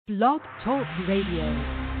Blog Talk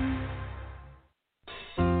Radio.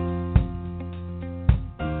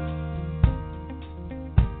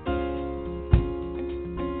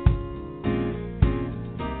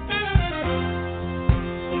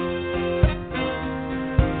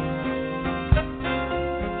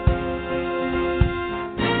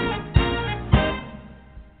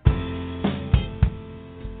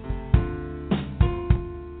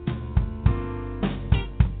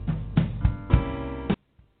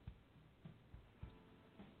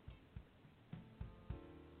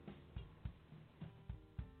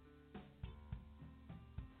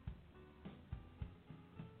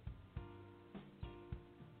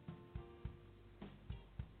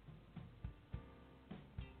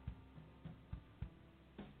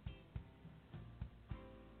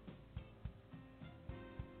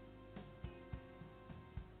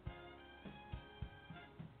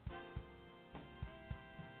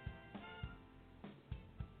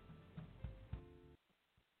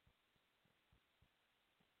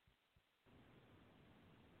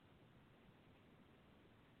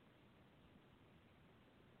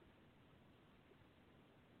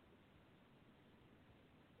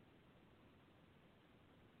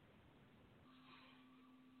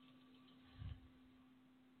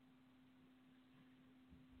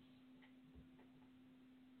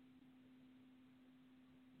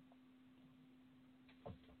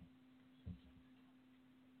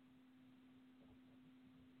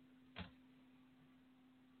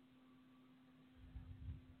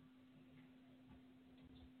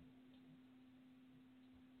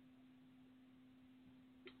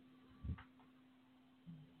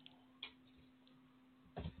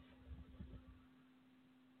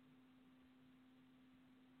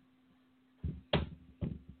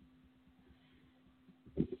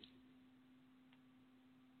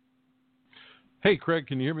 Hey, Craig,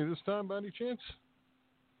 can you hear me this time by any chance?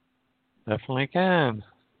 Definitely can.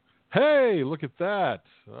 Hey, look at that.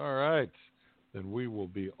 All right. Then we will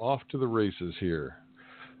be off to the races here.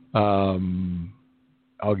 I'll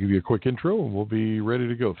give you a quick intro and we'll be ready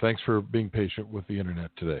to go. Thanks for being patient with the internet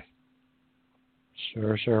today.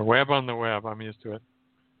 Sure. Web on the web. I'm used to it.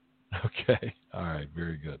 Okay. All right.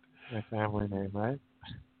 Very good. My family name, right?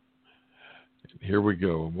 Here we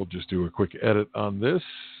go. And we'll just do a quick edit on this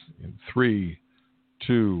in 3,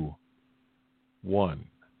 2, 1.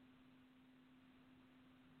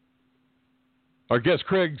 Our guest,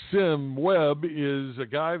 Craig Sim Webb, is a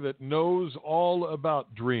guy that knows all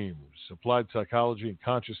about dreams, applied psychology, and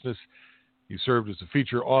consciousness. He served as a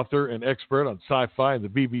feature author and expert on sci-fi and the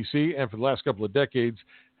BBC, and for the last couple of decades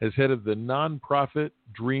has headed the nonprofit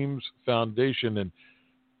Dreams Foundation. And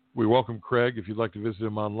we welcome Craig. If you'd like to visit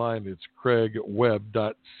him online, it's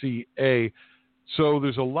craigwebb.ca. So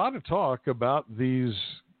there's a lot of talk about these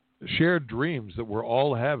shared dreams that we're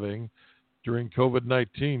all having during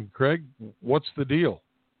COVID-19. Craig, what's the deal?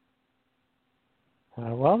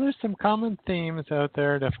 Well, there's some common themes out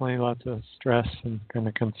there. Definitely lots of stress and kind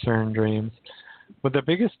of concern dreams. But the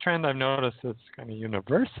biggest trend I've noticed that's kind of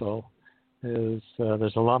universal is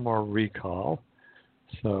there's a lot more recall.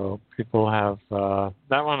 So people have,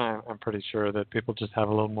 that one I'm pretty sure that people just have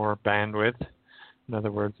a little more bandwidth. In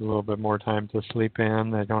other words, a little bit more time to sleep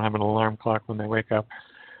in. They don't have an alarm clock when they wake up.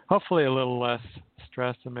 Hopefully a little less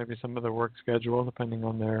stress and maybe some of their work schedule, depending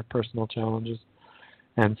on their personal challenges.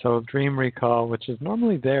 And so dream recall, which is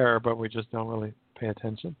normally there, but we just don't really pay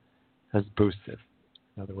attention, has boosted.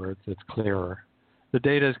 In other words, it's clearer. The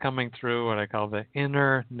data is coming through what I call the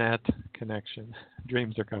internet connection.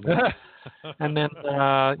 Dreams are coming. And then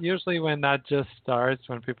usually when that just starts,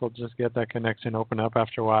 when people just get that connection open up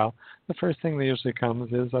after a while, the first thing that usually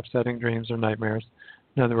comes is upsetting dreams or nightmares.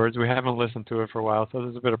 In other words, we haven't listened to it for a while, so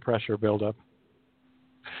there's a bit of pressure buildup.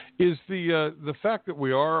 Is the fact that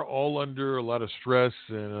we are all under a lot of stress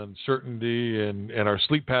and uncertainty and our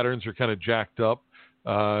sleep patterns are kind of jacked up,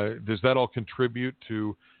 does that all contribute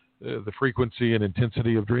to the frequency and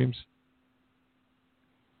intensity of dreams?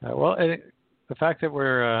 The fact that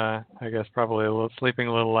we're, I guess, probably sleeping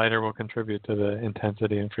a little lighter will contribute to the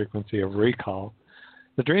intensity and frequency of recall.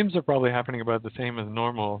 The dreams are probably happening about the same as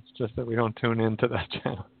normal. It's just that we don't tune into that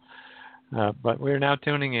channel. But we're now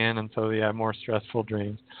tuning in, and so more stressful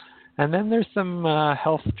dreams. And then there's some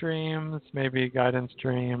health dreams, maybe guidance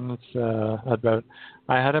dreams. I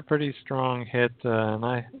had a pretty strong hit,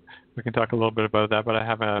 and we can talk a little bit about that. But I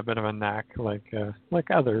have a bit of a knack, like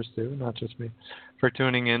others do, not just me, for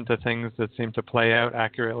tuning into things that seem to play out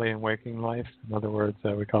accurately in waking life. In other words,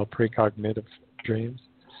 we call precognitive dreams,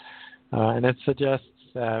 and it suggests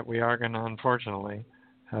that we are going to, unfortunately,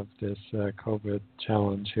 have this COVID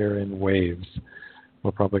challenge here in waves.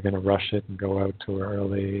 we're probably going to rush it and go out too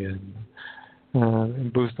early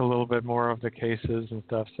and boost a little bit more of the cases and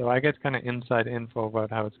stuff. So I get kind of inside info about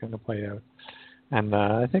how it's going to play out. And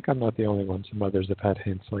I think I'm not the only one. Some others have had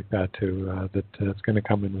hints like that too, that it's going to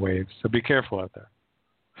come in waves. So be careful out there.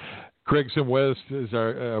 Craig Sim Webb is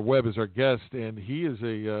our guest, and he is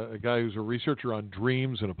a guy who's a researcher on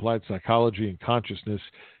dreams and applied psychology and consciousness.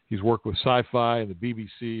 He's worked with Sci-Fi and the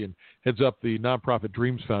BBC and heads up the nonprofit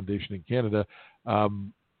Dreams Foundation in Canada.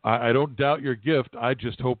 I don't doubt your gift. I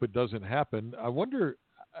just hope it doesn't happen. I wonder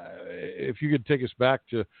if you could take us back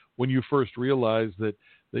to when you first realized that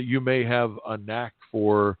you may have a knack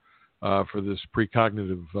for this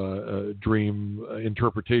precognitive dream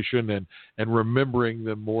interpretation and remembering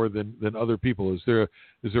them more than other people. Is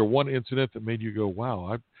there one incident that made you go,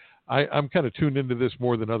 wow, I'm kind of tuned into this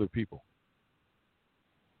more than other people?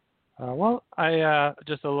 Well, I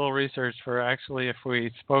just a little research for actually, if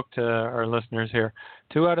we spoke to our listeners here,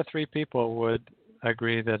 2 out of 3 people would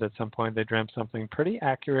agree that at some point they dreamt something pretty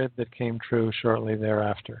accurate that came true shortly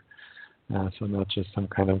thereafter. So not just some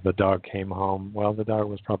kind of the dog came home. Well, the dog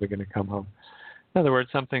was probably going to come home. In other words,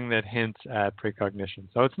 something that hints at precognition.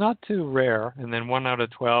 So it's not too rare. And then 1 out of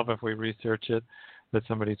 12, if we research it, that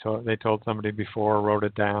they told somebody before, wrote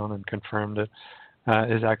it down, and confirmed it,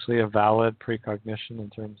 is actually a valid precognition in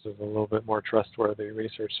terms of a little bit more trustworthy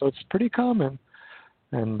research. So it's pretty common.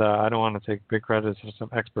 And I don't want to take big credit for some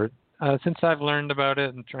expert. Since I've learned about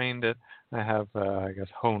it and trained it, I have,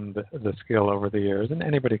 honed the skill over the years, and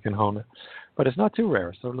anybody can hone it. But it's not too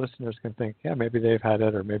rare, so listeners can think, yeah, maybe they've had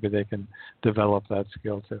it, or maybe they can develop that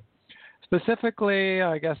skill too. Specifically,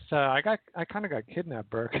 I guess I kind of got kidnapped,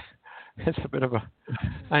 Burke. It's a bit of an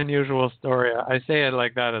unusual story. I say it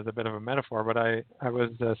like that as a bit of a metaphor, but I was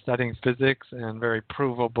studying physics and very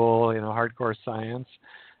provable, hardcore science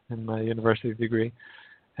in my university degree.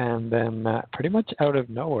 And then pretty much out of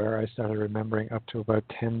nowhere, I started remembering up to about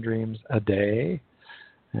 10 dreams a day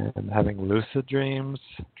and having lucid dreams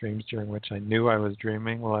during which I knew I was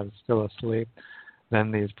dreaming while I was still asleep.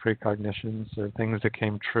 Then these precognitions or things that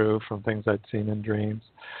came true from things I'd seen in dreams.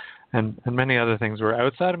 And many other things were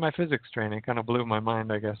outside of my physics training. Kind of blew my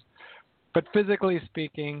mind, I guess. But physically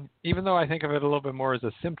speaking, even though I think of it a little bit more as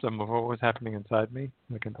a symptom of what was happening inside me,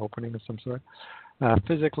 like an opening of some sort,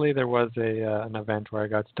 physically there was an event where I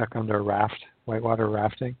got stuck under a raft, whitewater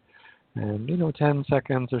rafting. And, 10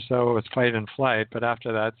 seconds or so it was fight and flight. But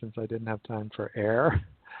after that, since I didn't have time for air,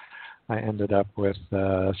 I ended up with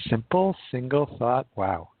a simple single thought,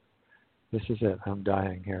 wow. This is it. I'm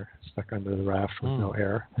dying here, stuck under the raft with no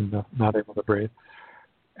air and not able to breathe.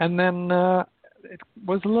 And then it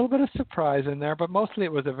was a little bit of surprise in there, but mostly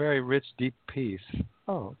it was a very rich, deep peace.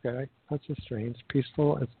 Oh, okay. That's just strange.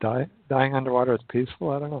 Peaceful. It's dying underwater. It's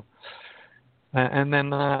peaceful. I don't know. And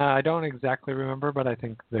then I don't exactly remember, but I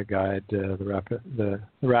think the guide, the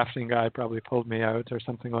rafting guy, probably pulled me out or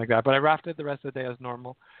something like that. But I rafted the rest of the day as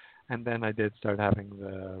normal. And then I did start having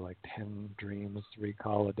the 10 dreams to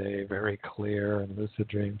recall a day, very clear and lucid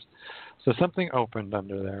dreams. So something opened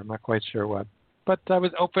under there. I'm not quite sure what. But I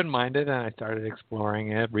was open-minded, and I started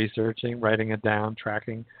exploring it, researching, writing it down,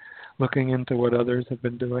 tracking, looking into what others have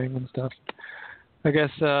been doing and stuff. I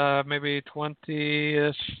guess maybe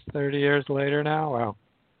 20-ish, 30 years later now, wow,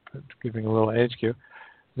 giving a little age cue,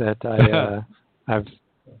 that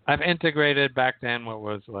I've integrated back then what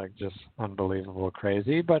was just unbelievable,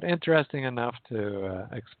 crazy, but interesting enough to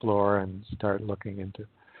explore and start looking into.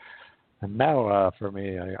 And now, for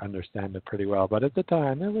me, I understand it pretty well. But at the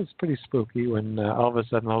time, it was pretty spooky when all of a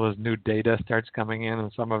sudden all this new data starts coming in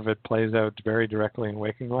and some of it plays out very directly in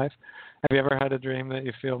waking life. Have you ever had a dream that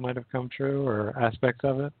you feel might have come true or aspects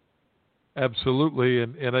of it? Absolutely.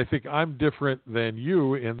 And I think I'm different than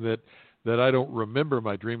you in that I don't remember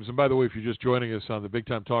my dreams. And by the way, if you're just joining us on the Big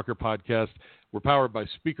Time Talker podcast, we're powered by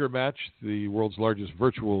Speaker Match, the world's largest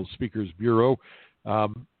virtual speakers bureau.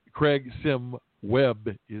 Craig Sim Webb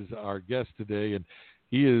is our guest today, and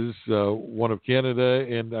he is one of Canada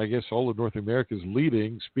and I guess all of North America's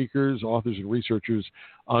leading speakers, authors, and researchers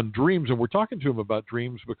on dreams. And we're talking to him about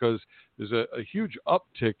dreams because there's a huge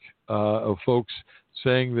uptick of folks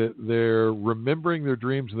saying that they're remembering their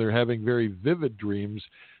dreams and they're having very vivid dreams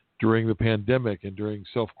during the pandemic and during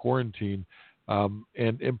self-quarantine.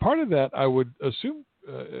 And part of that, I would assume,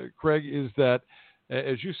 Craig, is that,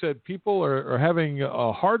 as you said, people are having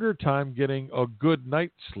a harder time getting a good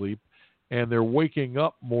night's sleep, and they're waking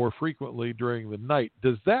up more frequently during the night.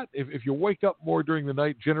 Does that, if you wake up more during the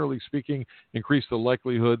night, generally speaking, increase the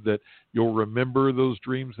likelihood that you'll remember those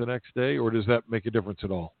dreams the next day, or does that make a difference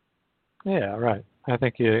at all? Yeah, right. I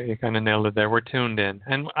think you kind of nailed it there. We're tuned in.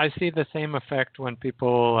 And I see the same effect when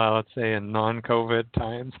people, let's say, in non-COVID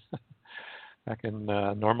times, back in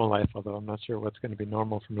normal life, although I'm not sure what's going to be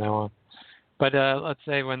normal from now on. But let's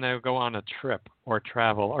say when they go on a trip or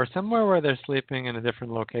travel or somewhere where they're sleeping in a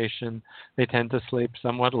different location, they tend to sleep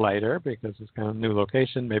somewhat lighter because it's kind of a new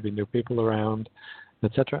location, maybe new people around,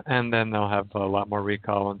 etc. And then they'll have a lot more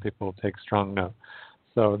recall and people take strong note.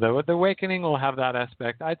 So the awakening will have that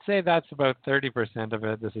aspect. I'd say that's about 30% of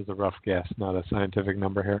it. This is a rough guess, not a scientific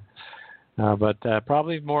number here. But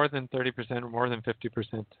probably more than 30% or more than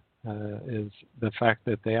 50% is the fact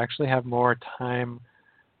that they actually have more time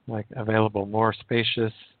available, more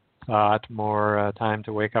spacious thought, more time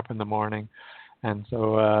to wake up in the morning. And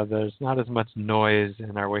so there's not as much noise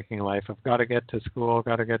in our waking life. I've got to get to school,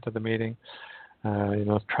 got to get to the meeting,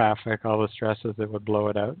 traffic, all the stresses that would blow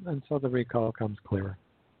it out. And so the recall comes clearer.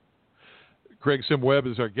 Craig Sim Webb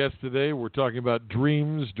is our guest today. We're talking about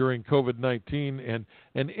dreams during COVID-19. And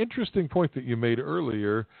an interesting point that you made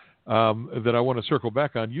earlier that I want to circle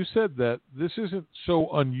back on. You said that this isn't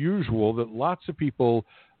so unusual, that lots of people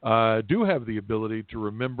do have the ability to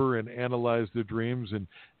remember and analyze their dreams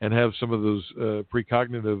and have some of those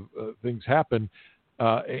precognitive things happen.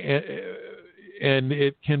 And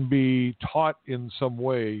it can be taught in some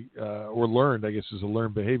way or learned, I guess, as a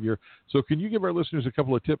learned behavior. So can you give our listeners a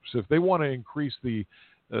couple of tips? If they want to increase the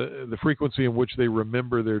frequency in which they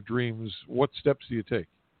remember their dreams, what steps do you take?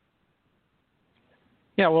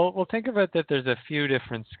 Yeah, well, we'll think of it that there's a few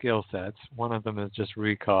different skill sets. One of them is just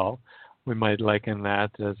recall. We might liken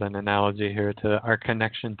that as an analogy here to our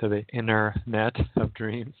connection to the inner net of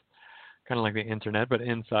dreams, kind of like the internet, but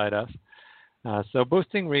inside us. So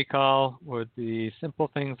boosting recall would be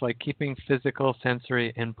simple things like keeping physical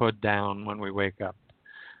sensory input down when we wake up.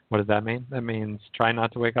 What does that mean? That means try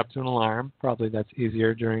not to wake up to an alarm. Probably that's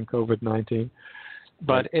easier during COVID-19.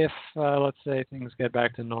 But if, let's say, things get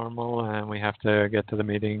back to normal and we have to get to the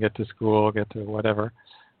meeting, get to school, get to whatever,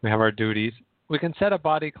 we have our duties, we can set a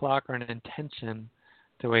body clock or an intention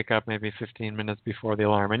to wake up maybe 15 minutes before the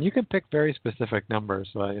alarm. And you can pick very specific numbers,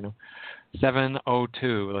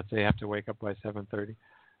 7:02, let's say you have to wake up by 7:30.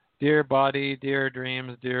 Dear body, dear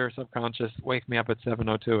dreams, dear subconscious, wake me up at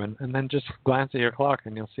 7:02. And then just glance at your clock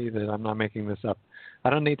and you'll see that I'm not making this up. I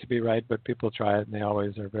don't need to be right, but people try it and they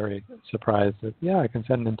always are very surprised that, I can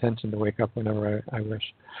set an intention to wake up whenever I wish.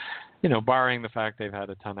 Barring the fact they've had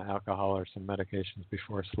a ton of alcohol or some medications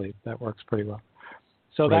before sleep. That works pretty well.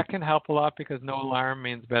 So that can help a lot because no alarm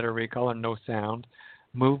means better recall and no sound.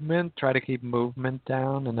 Movement, try to keep movement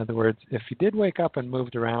down. In other words, if you did wake up and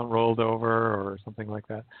moved around, rolled over or something like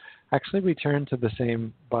that, actually return to the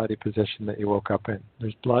same body position that you woke up in.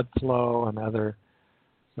 There's blood flow and other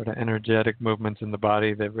sort of energetic movements in the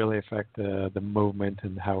body that really affect the movement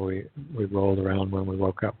and how we rolled around when we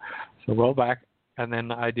woke up. So roll back and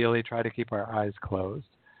then ideally try to keep our eyes closed.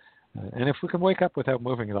 And if we can wake up without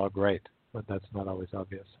moving at all, great, but that's not always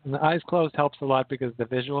obvious. And the eyes closed helps a lot because the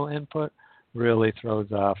visual input really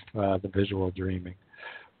throws off the visual dreaming.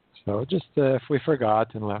 So just if we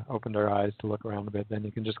forgot and opened our eyes to look around a bit, then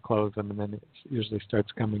you can just close them and then it usually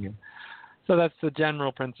starts coming in. So that's the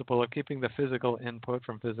general principle of keeping the physical input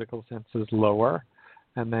from physical senses lower.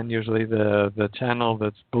 And then usually the channel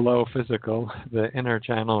that's below physical, the inner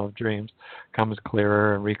channel of dreams, comes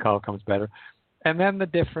clearer and recall comes better. And then the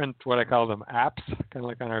different, what I call them, apps, kind of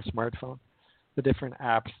like on our smartphone, the different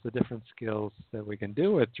apps, the different skills that we can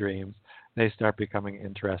do with dreams, they start becoming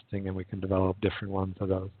interesting and we can develop different ones of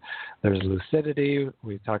those. There's lucidity.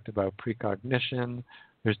 We talked about precognition.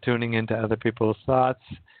 There's tuning into other people's thoughts,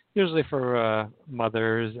 usually for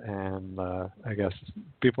mothers and I guess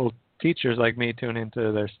teachers like me tune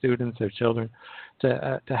into their students, their children,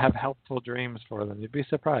 to have helpful dreams for them. You'd be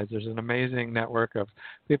surprised. There's an amazing network of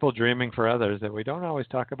people dreaming for others that we don't always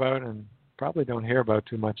talk about and probably don't hear about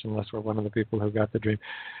too much unless we're one of the people who got the dream.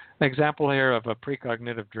 An example here of a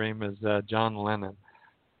precognitive dream is John Lennon.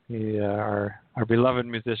 He, our beloved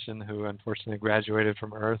musician who unfortunately graduated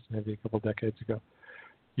from Earth maybe a couple decades ago.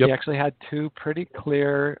 Yep. He actually had two pretty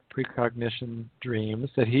clear precognition dreams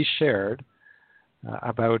that he shared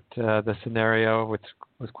about the scenario, which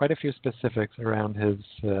was quite a few specifics around his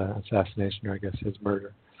assassination, or I guess his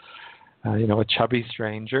murder. A chubby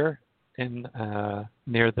stranger in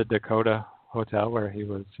near the Dakota Hotel where he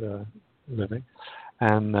was living,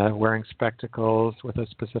 and wearing spectacles with a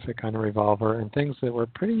specific kind of revolver and things that were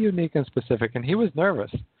pretty unique and specific. And he was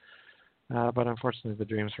nervous, but unfortunately the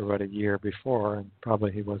dreams were about a year before, and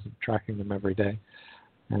probably he wasn't tracking them every day.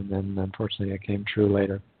 And then unfortunately it came true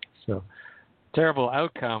later. So terrible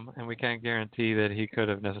outcome, and we can't guarantee that he could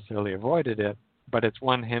have necessarily avoided it, but it's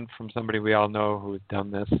one hint from somebody we all know who's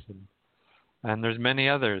done this. And there's many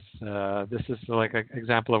others. This is like an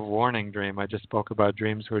example of warning dream. I just spoke about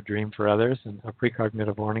dreams who are dream for others and a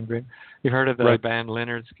precognitive warning dream. You heard of the band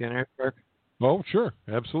Lynyrd Skynyrd, Burke? Oh, sure.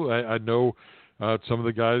 Absolutely. I know some of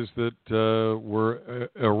the guys that were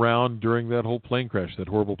around during that whole plane crash, that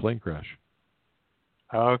horrible plane crash.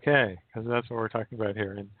 Okay, because that's what we're talking about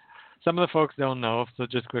here. And some of the folks don't know, so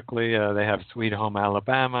just quickly, they have Sweet Home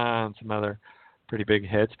Alabama and some other pretty big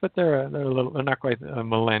hits, but they're not quite a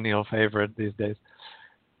millennial favorite these days.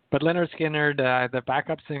 But Lynyrd Skynyrd, the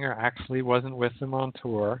backup singer, actually wasn't with them on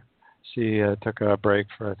tour. She took a break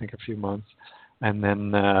for I think a few months, and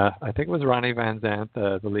then I think it was Ronnie Van Zant,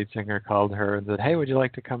 the lead singer, called her and said, "Hey, would you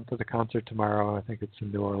like to come to the concert tomorrow? I think it's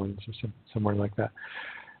in New Orleans or somewhere like that."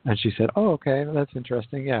 And she said, "Oh, okay, that's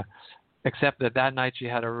interesting, yeah." Except that night she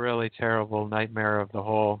had a really terrible nightmare of the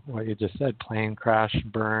whole, what you just said, plane crash,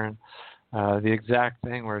 burn. The exact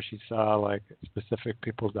thing where she saw like specific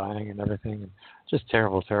people dying and everything, and just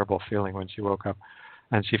terrible feeling when she woke up.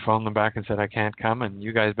 And she phoned them back and said, "I can't come, and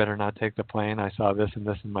you guys better not take the plane. I saw this and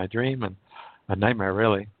this in my dream, and a nightmare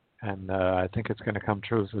really, and I think it's going to come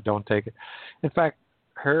true, so don't take it." In fact,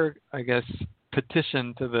 her, I guess,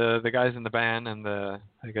 petition to the guys in the band and the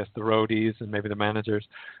roadies and maybe the managers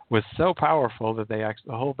was so powerful that the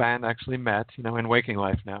whole band actually met, in Waking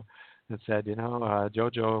Life now. That said,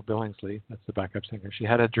 JoJo Billingsley, that's the backup singer, she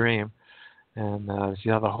had a dream, and she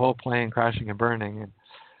saw the whole plane crashing and burning, and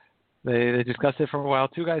they discussed it for a while.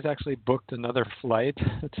 Two guys actually booked another flight,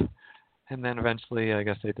 and then eventually, I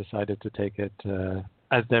guess they decided to take it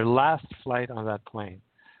as their last flight on that plane.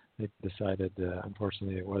 They decided,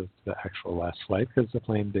 unfortunately, it was the actual last flight because the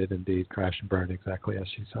plane did indeed crash and burn exactly as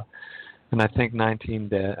she saw. And I think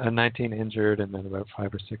 19 injured, and then about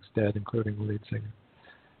 5 or 6 dead, including the lead singer.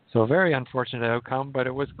 So a very unfortunate outcome, but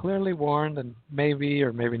it was clearly warned, and maybe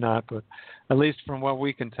or maybe not, but at least from what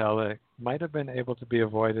we can tell, it might have been able to be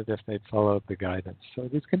avoided if they'd followed the guidance. So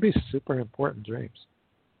these can be super important dreams.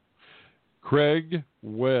 Craig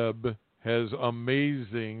Webb has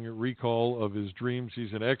amazing recall of his dreams.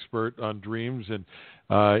 He's an expert on dreams and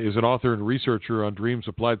is an author and researcher on dreams,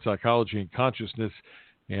 applied psychology, and consciousness.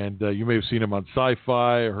 And you may have seen him on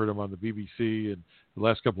Sci-Fi or heard him on the BBC. And the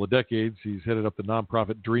last couple of decades, he's headed up the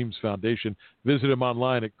nonprofit Dreams Foundation. Visit him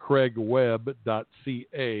online at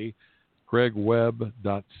craigwebb.ca,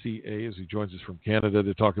 craigwebb.ca, as he joins us from Canada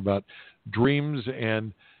to talk about dreams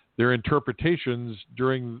and their interpretations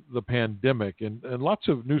during the pandemic. And lots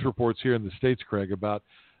of news reports here in the States, Craig, about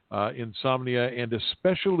insomnia and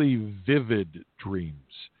especially vivid dreams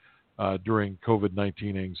during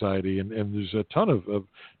COVID-19 anxiety. And there's a ton of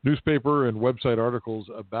newspaper and website articles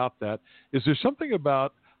about that. Is there something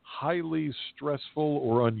about highly stressful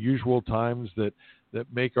or unusual times that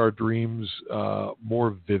make our dreams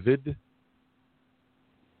more vivid?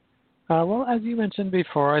 Well, as you mentioned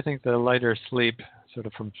before, I think the lighter sleep, sort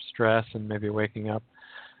of from stress and maybe waking up,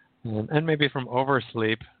 and maybe from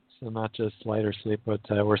oversleep, so not just lighter sleep, but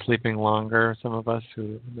we're sleeping longer, some of us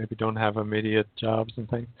who maybe don't have immediate jobs and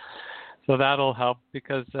things. So that'll help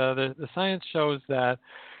because the science shows that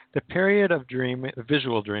the period of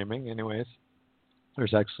visual dreaming anyways,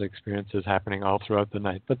 there's actually experiences happening all throughout the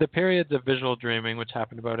night, but the periods of visual dreaming, which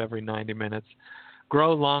happen about every 90 minutes,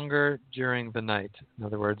 grow longer during the night. In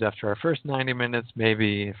other words, after our first 90 minutes,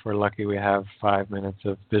 maybe if we're lucky, we have 5 minutes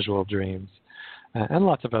of visual dreams and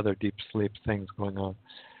lots of other deep sleep things going on.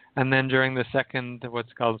 And then during the second,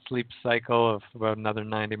 what's called sleep cycle of about another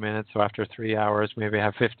 90 minutes, so after 3 hours, maybe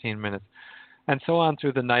have 15 minutes, and so on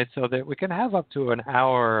through the night, so that we can have up to an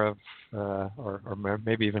hour of, or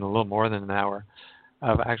maybe even a little more than an hour,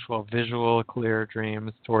 of actual visual, clear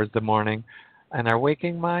dreams towards the morning. And our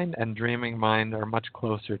waking mind and dreaming mind are much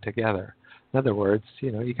closer together. In other words,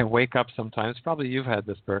 you can wake up sometimes. Probably you've had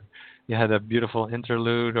this, Burke. You had a beautiful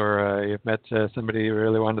interlude, or you've met somebody you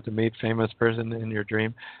really wanted to meet, famous person in your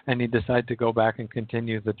dream, and you decide to go back and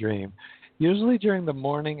continue the dream. Usually during the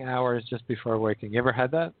morning hours just before waking. You ever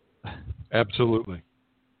had that? Absolutely.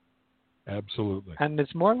 Absolutely. And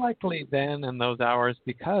it's more likely then in those hours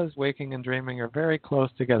because waking and dreaming are very close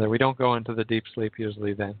together. We don't go into the deep sleep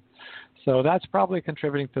usually then. So that's probably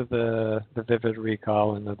contributing to the vivid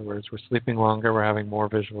recall. In other words, we're sleeping longer, we're having more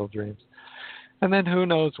visual dreams. And then who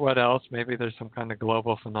knows what else? Maybe there's some kind of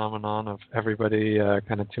global phenomenon of everybody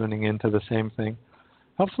kind of tuning into the same thing.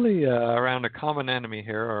 Hopefully around a common enemy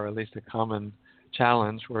here, or at least a common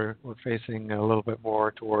challenge. We're facing a little bit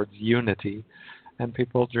more towards unity and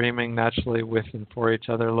people dreaming naturally with and for each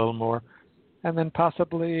other a little more. And then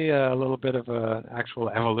possibly a little bit of an actual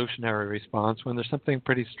evolutionary response when there's something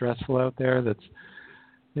pretty stressful out there that's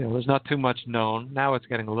there's not too much known. Now it's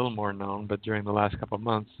getting a little more known, but during the last couple of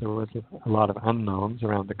months, there was a lot of unknowns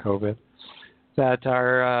around the COVID. That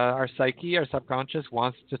our psyche, our subconscious,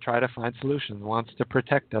 wants to try to find solutions, wants to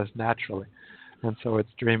protect us naturally. And so it's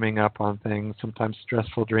dreaming up on things, sometimes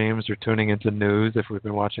stressful dreams, or tuning into news if we've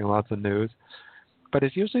been watching lots of news. But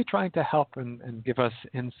it's usually trying to help and give us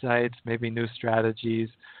insights, maybe new strategies,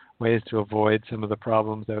 ways to avoid some of the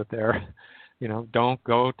problems out there. Don't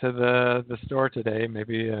go to the store today.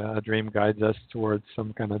 Maybe a dream guides us towards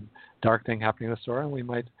some kind of dark thing happening in the store, and we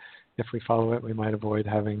might, if we follow it, we might avoid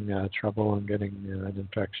having trouble and getting an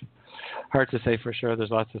infection. Hard to say for sure.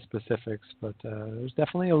 There's lots of specifics, but there's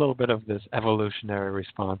definitely a little bit of this evolutionary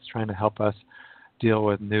response trying to help us deal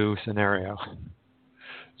with new scenario.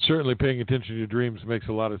 Certainly paying attention to your dreams makes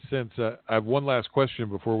a lot of sense. I have one last question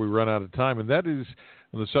before we run out of time, and that is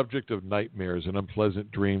on the subject of nightmares and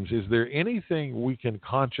unpleasant dreams. Is there anything we can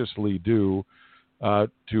consciously do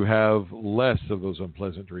to have less of those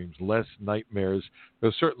unpleasant dreams, less nightmares?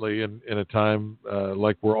 Because certainly in a time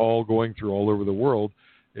like we're all going through all over the world,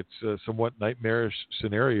 it's a somewhat nightmarish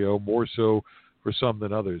scenario, more so for some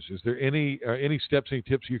than others. Is there any steps, any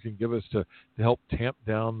tips you can give us to help tamp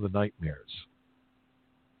down the nightmares?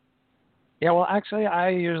 Yeah, well, actually, I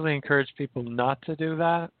usually encourage people not to do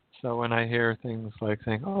that. So when I hear things like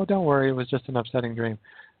saying, "Oh, don't worry, it was just an upsetting dream,"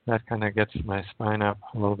 that kind of gets my spine up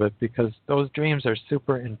a little bit, because those dreams are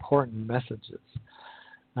super important messages.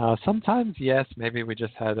 Sometimes, yes, maybe we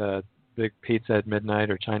just had a big pizza at midnight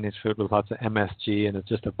or Chinese food with lots of MSG, and it's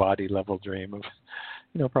just a body level dream of,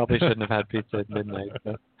 probably shouldn't have had pizza at midnight.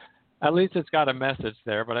 But at least it's got a message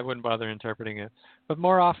there, but I wouldn't bother interpreting it. But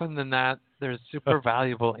more often than that, there's super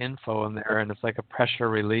valuable info in there, and it's like a pressure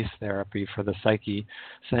release therapy for the psyche,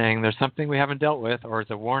 saying there's something we haven't dealt with, or it's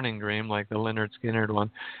a warning dream like the Leonard Skinner one,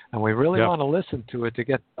 and we really want to listen to it to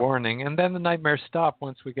get the warning, and then the nightmares stop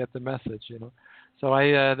once we get the message, So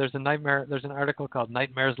there's an article called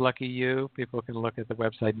Nightmares Lucky You. People can look at the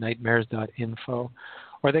website nightmares.info,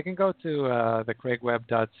 or they can go to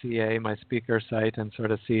thecraigwebb.ca, my speaker site, and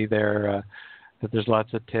sort of see there that there's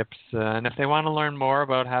lots of tips. And if they want to learn more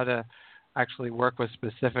about how to actually work with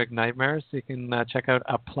specific nightmares, you can check out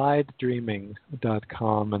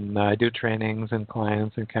applieddreaming.com, and I do trainings and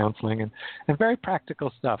clients and counseling and very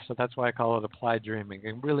practical stuff. So that's why I call it Applied Dreaming.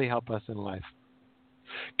 It can really help us in life.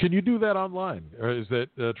 Can you do that online, or is that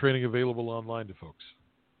training available online to folks?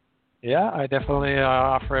 Yeah, I definitely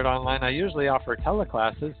offer it online. I usually offer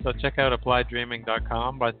teleclasses, so check out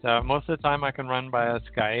applieddreaming.com, but most of the time I can run by a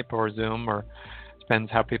Skype or Zoom, or depends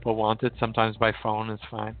how people want it. Sometimes by phone is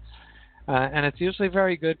fine. And it's usually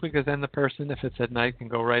very good, because then the person, if it's at night, can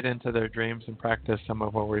go right into their dreams and practice some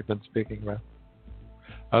of what we've been speaking about.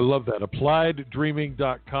 I love that.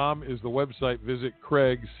 applieddreaming.com is the website. Visit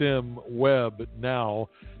Craig Sim Webb now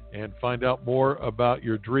and find out more about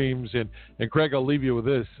your dreams. And Craig, I'll leave you with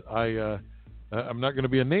this. I'm not going to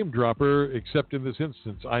be a name dropper, except in this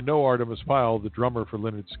instance. I know Artemis Pyle, the drummer for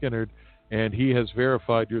Leonard Skinner, and he has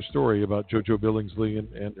verified your story about JoJo Billingsley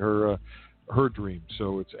and her dream.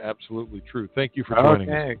 So it's absolutely true. Thank you for joining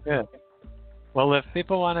us. Okay, good. Well, if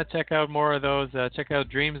people want to check out more of those, check out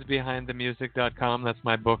dreamsbehindthemusic.com. That's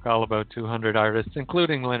my book all about 200 artists,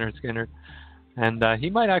 including Leonard Skinner. And he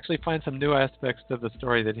might actually find some new aspects to the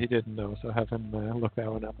story that he didn't know, so have him look that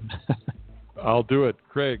one up. I'll do it.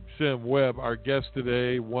 Craig Sim Webb, our guest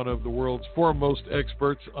today, one of the world's foremost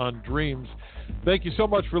experts on dreams. Thank you so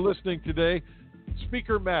much for listening today.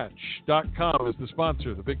 SpeakerMatch.com is the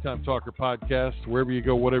sponsor of the Big Time Talker podcast. Wherever you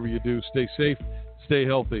go, whatever you do, stay safe, stay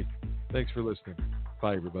healthy. Thanks for listening.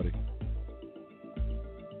 Bye, everybody.